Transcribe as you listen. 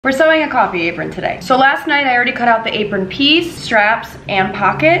We're sewing a coffee apron today. So last night I already cut out the apron piece, straps, and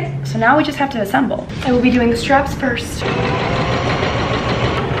pocket. So now we just have to assemble. I will be doing the straps first.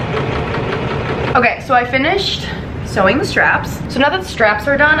 Okay, so I finished sewing the straps. So now that the straps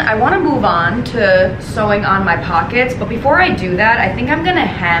are done, I wanna move on to sewing on my pockets. But before I do that, I think I'm gonna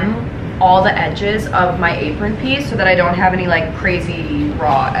hem all the edges of my apron piece so that I don't have any like crazy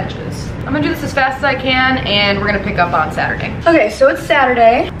raw edges. I'm gonna do this as fast as I can and we're gonna pick up on Saturday. Okay, so it's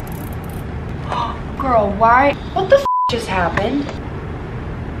Saturday. Girl, why? What the f just happened?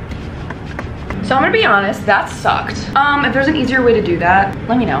 So I'm gonna be honest, that sucked. If there's an easier way to do that,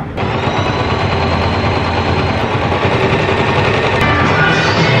 let me know.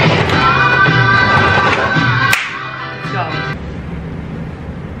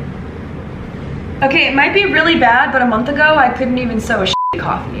 Okay, it might be really bad, but a month ago, I couldn't even sew a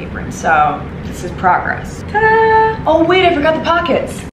coffee apron, so this is progress. Ta-da! Oh wait, I forgot the pockets.